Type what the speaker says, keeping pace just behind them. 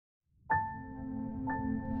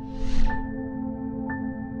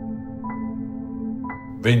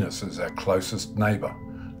Venus is our closest neighbour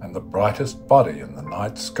and the brightest body in the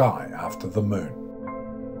night sky after the Moon.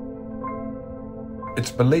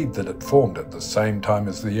 It's believed that it formed at the same time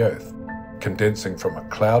as the Earth, condensing from a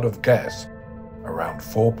cloud of gas around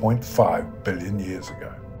 4.5 billion years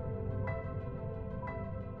ago.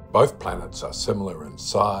 Both planets are similar in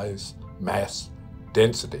size, mass,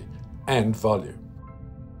 density and volume.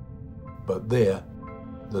 But there,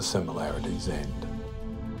 the similarities end.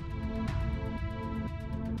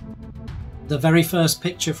 The very first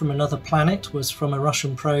picture from another planet was from a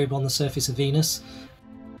Russian probe on the surface of Venus.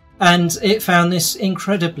 And it found this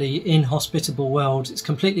incredibly inhospitable world. It's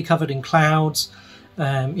completely covered in clouds.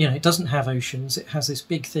 It doesn't have oceans. It has this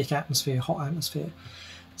big, thick atmosphere, hot atmosphere.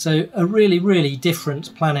 So a really, really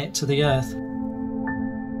different planet to the Earth.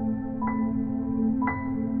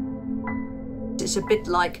 It's a bit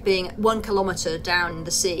like being 1 kilometre down in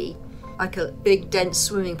the sea, like a big, dense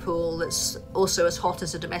swimming pool that's also as hot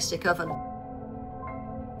as a domestic oven.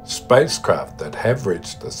 Spacecraft that have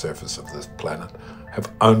reached the surface of this planet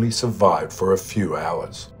have only survived for a few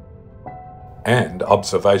hours. And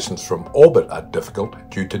observations from orbit are difficult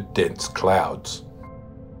due to dense clouds.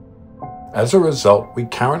 As a result, we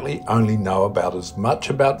currently only know about as much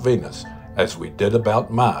about Venus as we did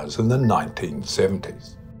about Mars in the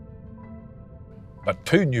 1970s. But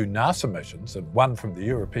 2 new NASA missions and 1 from the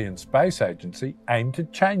European Space Agency aim to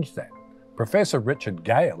change that. Professor Richard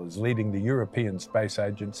Ghail is leading the European Space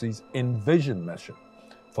Agency's Envision mission,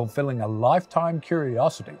 fulfilling a lifetime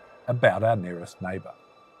curiosity about our nearest neighbour.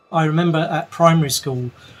 I remember at primary school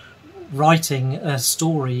writing a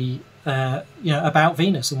story about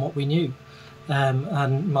Venus and what we knew.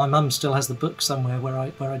 And my mum still has the book somewhere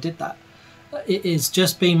where I did that. It has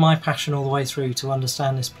just been my passion all the way through to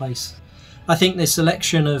understand this place. I think the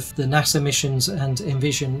selection of the NASA missions and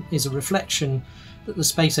Envision is a reflection that the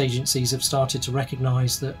space agencies have started to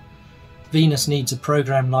recognise that Venus needs a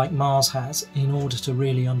program like Mars has in order to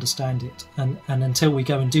really understand it. And until we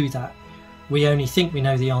go and do that, we only think we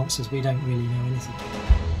know the answers, we don't really know anything.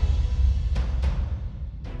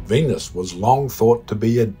 Venus was long thought to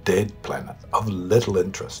be a dead planet of little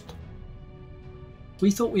interest.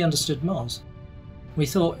 We thought we understood Mars. We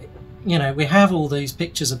thought, we have all these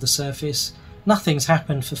pictures of the surface, nothing's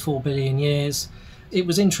happened for 4 billion years. It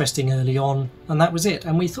was interesting early on, and that was it.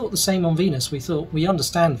 And we thought the same on Venus. We thought we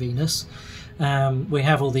understand Venus. We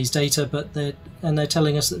have all these data, but they're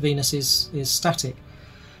telling us that Venus is static.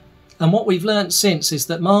 And what we've learnt since is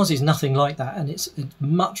that Mars is nothing like that, and it's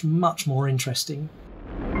much, much more interesting.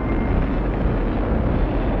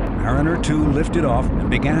 Mariner 2 lifted off and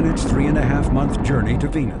began its 3.5-month journey to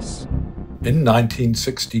Venus. In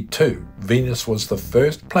 1962, Venus was the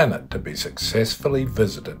first planet to be successfully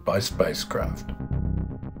visited by spacecraft.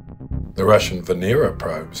 The Russian Venera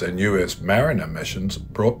probes and US Mariner missions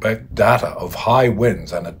brought back data of high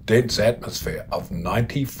winds and a dense atmosphere of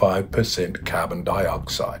 95% carbon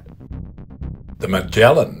dioxide. The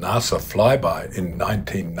Magellan NASA flyby in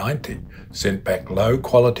 1990 sent back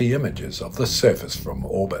low-quality images of the surface from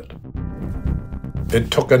orbit. It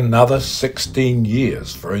took another 16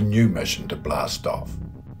 years for a new mission to blast off,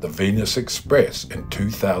 the Venus Express in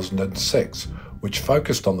 2006, which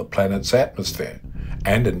focused on the planet's atmosphere,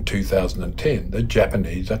 and in 2010 the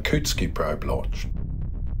Japanese Akutsuki probe launched.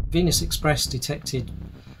 Venus Express detected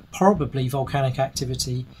probably volcanic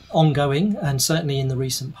activity ongoing and certainly in the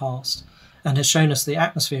recent past, and has shown us the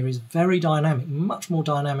atmosphere is very dynamic, much more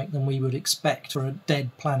dynamic than we would expect for a dead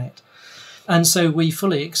planet. And so we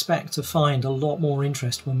fully expect to find a lot more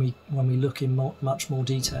interest when we look in much more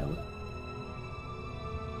detail.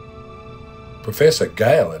 Professor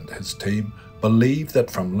Ghail and his team believe that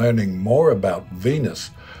from learning more about Venus,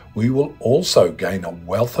 we will also gain a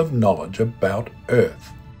wealth of knowledge about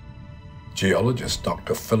Earth. Geologist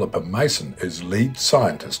Dr. Philippa Mason is lead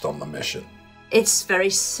scientist on the mission. It's very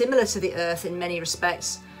similar to the Earth in many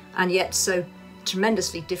respects, and yet so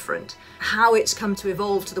tremendously different. How it's come to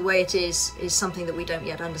evolve to the way it is something that we don't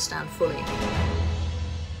yet understand fully.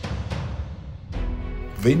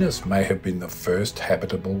 Venus may have been the first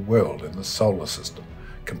habitable world in the solar system,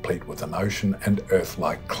 complete with an ocean and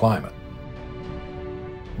Earth-like climate.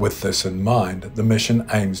 With this in mind, the mission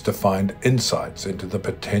aims to find insights into the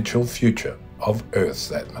potential future of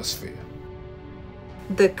Earth's atmosphere.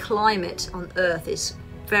 The climate on Earth is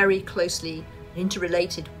very closely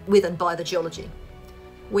interrelated with and by the geology.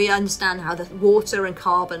 We understand how the water and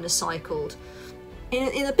carbon are cycled.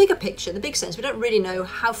 In the bigger picture, in the big sense, we don't really know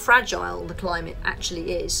how fragile the climate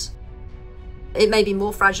actually is. It may be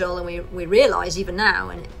more fragile than we realise even now,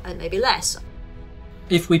 and maybe less.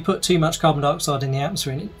 If we put too much carbon dioxide in the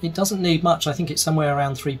atmosphere, and it doesn't need much, I think it's somewhere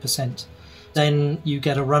around 3%. then you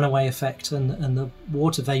get a runaway effect, and the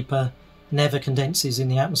water vapour never condenses in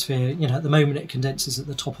the atmosphere. You know, at the moment it condenses at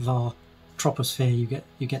the top of our troposphere.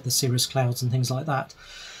 You get the cirrus clouds and things like that.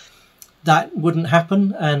 That wouldn't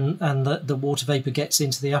happen, and the water vapour gets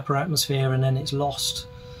into the upper atmosphere and then it's lost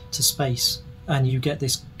to space, and you get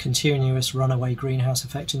this continuous runaway greenhouse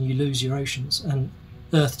effect, and you lose your oceans, and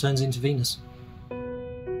Earth turns into Venus.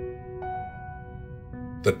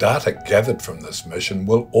 The data gathered from this mission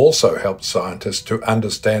will also help scientists to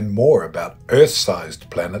understand more about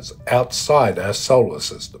Earth-sized planets outside our solar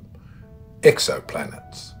system,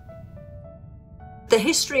 exoplanets. The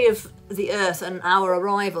history of the Earth and our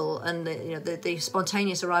arrival, and the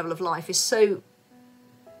spontaneous arrival of life, is so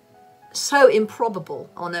improbable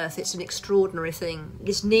on Earth. It's an extraordinary thing.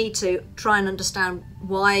 This need to try and understand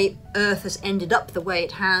why Earth has ended up the way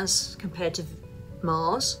it has compared to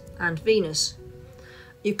Mars and Venus.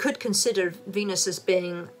 You could consider Venus as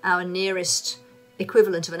being our nearest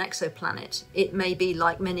equivalent of an exoplanet. It may be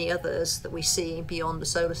like many others that we see beyond the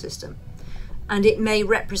solar system, and it may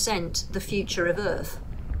represent the future of Earth.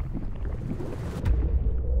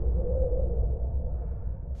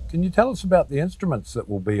 Can you tell us about the instruments that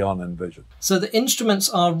will be on Envision? So the instruments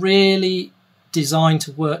are really designed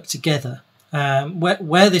to work together.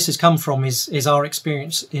 Where this has come from is our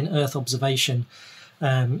experience in Earth observation.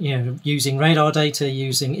 Using radar data,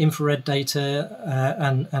 using infrared data,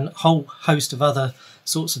 and a whole host of other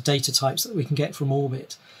sorts of data types that we can get from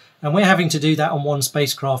orbit. And we're having to do that on one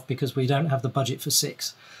spacecraft because we don't have the budget for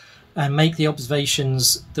 6, and make the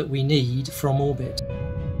observations that we need from orbit.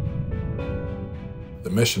 The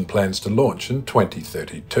mission plans to launch in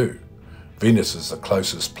 2032. Venus is the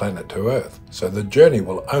closest planet to Earth, so the journey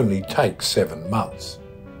will only take 7 months.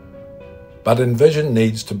 But Envision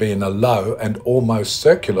needs to be in a low and almost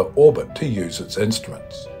circular orbit to use its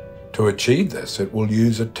instruments. To achieve this, it will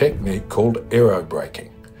use a technique called aerobraking,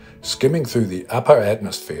 skimming through the upper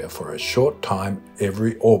atmosphere for a short time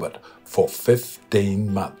every orbit for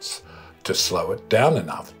 15 months to slow it down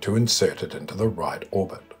enough to insert it into the right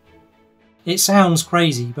orbit. It sounds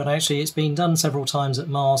crazy, but actually it's been done several times at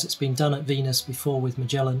Mars. It's been done at Venus before with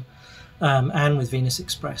Magellan and with Venus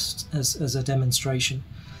Express as a demonstration.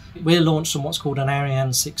 We're launched on what's called an Ariane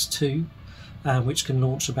 6-2, which can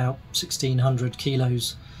launch about 1,600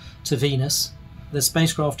 kilos to Venus. The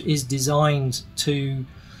spacecraft is designed to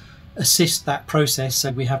assist that process,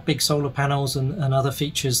 so we have big solar panels and other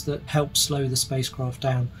features that help slow the spacecraft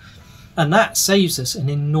down. And that saves us an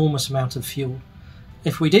enormous amount of fuel.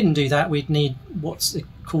 If we didn't do that, we'd need what's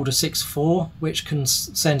called a 6-4, which can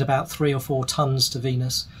send about 3 or 4 tons to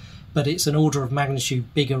Venus. But it's an order of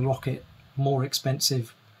magnitude bigger rocket, more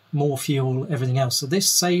expensive, more fuel, everything else. So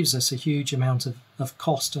this saves us a huge amount of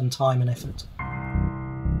cost and time and effort.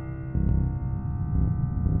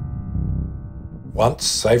 Once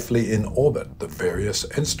safely in orbit, the various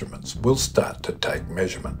instruments will start to take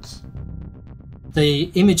measurements.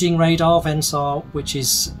 The imaging radar, VENSAR, which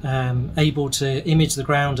is able to image the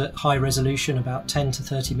ground at high resolution, about 10 to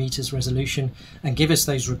 30 meters resolution, and give us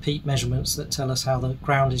those repeat measurements that tell us how the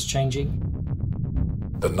ground is changing.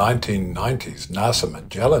 The 1990s NASA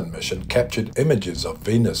Magellan mission captured images of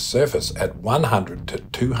Venus' surface at 100 to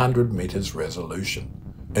 200 meters resolution.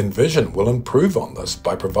 Envision will improve on this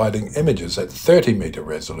by providing images at 30-meter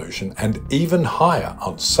resolution and even higher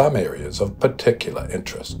on some areas of particular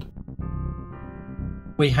interest.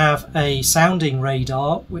 We have a sounding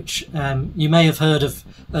radar, which you may have heard of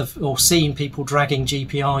or seen people dragging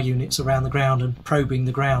GPR units around the ground and probing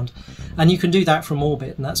the ground. And you can do that from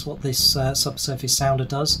orbit, and that's what this subsurface sounder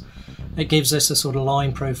does. It gives us a sort of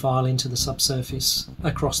line profile into the subsurface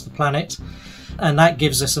across the planet, and that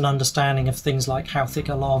gives us an understanding of things like how thick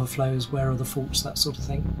are lava flows, where are the faults, that sort of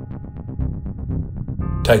thing.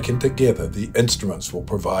 Taken together, the instruments will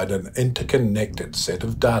provide an interconnected set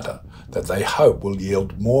of data that they hope will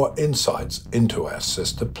yield more insights into our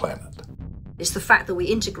sister planet. It's the fact that we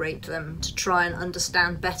integrate them to try and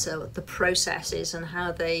understand better the processes and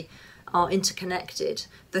how they are interconnected,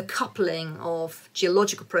 the coupling of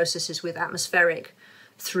geological processes with atmospheric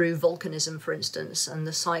through volcanism, for instance, and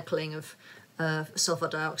the cycling of sulfur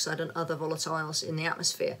dioxide and other volatiles in the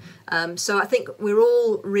atmosphere. So I think we're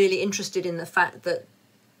all really interested in the fact that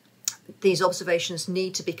these observations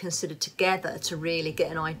need to be considered together to really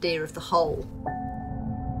get an idea of the whole.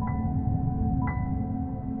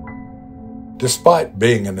 Despite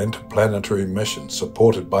being an interplanetary mission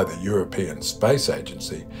supported by the European Space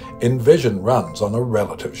Agency, Envision runs on a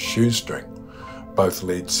relative shoestring. Both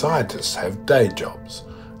lead scientists have day jobs,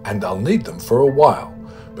 and they'll need them for a while,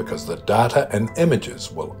 because the data and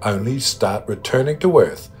images will only start returning to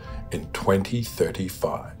Earth in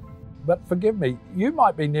 2035. but forgive me, you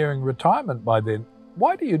might be nearing retirement by then.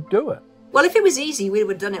 Why do you do it? Well, if it was easy, we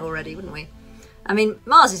would have done it already, wouldn't we? I mean,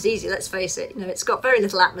 Mars is easy, let's face it. You know, it's got very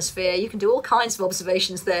little atmosphere. You can do all kinds of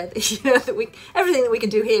observations there. Everything that we can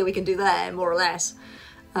do here, we can do there, more or less.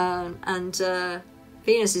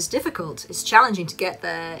 Venus is difficult. It's challenging to get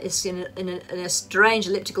there. It's in a strange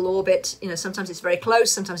elliptical orbit. You know, sometimes it's very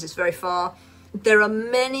close, sometimes it's very far. There are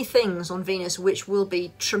many things on Venus which will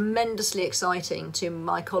be tremendously exciting to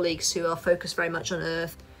my colleagues who are focused very much on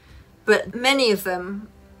Earth. But many of them,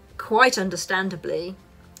 quite understandably,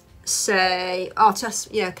 say, oh,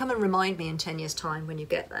 just, yeah, come and remind me in 10 years' time when you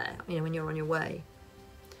get there, you know, when you're on your way.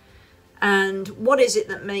 And what is it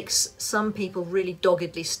that makes some people really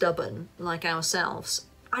doggedly stubborn, like ourselves?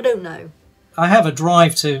 I don't know. I have a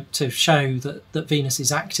drive to show that Venus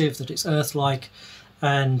is active, that it's Earth-like,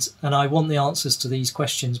 and I want the answers to these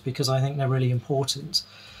questions because I think they're really important.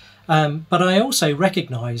 But I also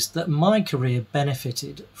recognise that my career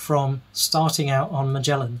benefited from starting out on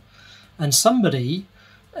Magellan, and somebody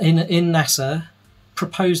in NASA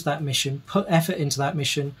proposed that mission, put effort into that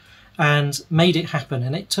mission, and made it happen.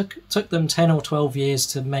 And it took them 10 or 12 years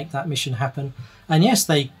to make that mission happen. And yes,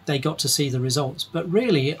 they got to see the results, but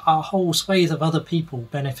really a whole swathe of other people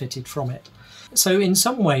benefited from it. So in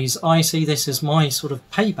some ways, I see this as my sort of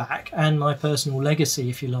payback and my personal legacy,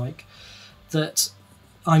 if you like, that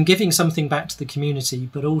I'm giving something back to the community,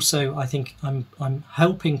 but also I think I'm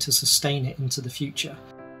helping to sustain it into the future.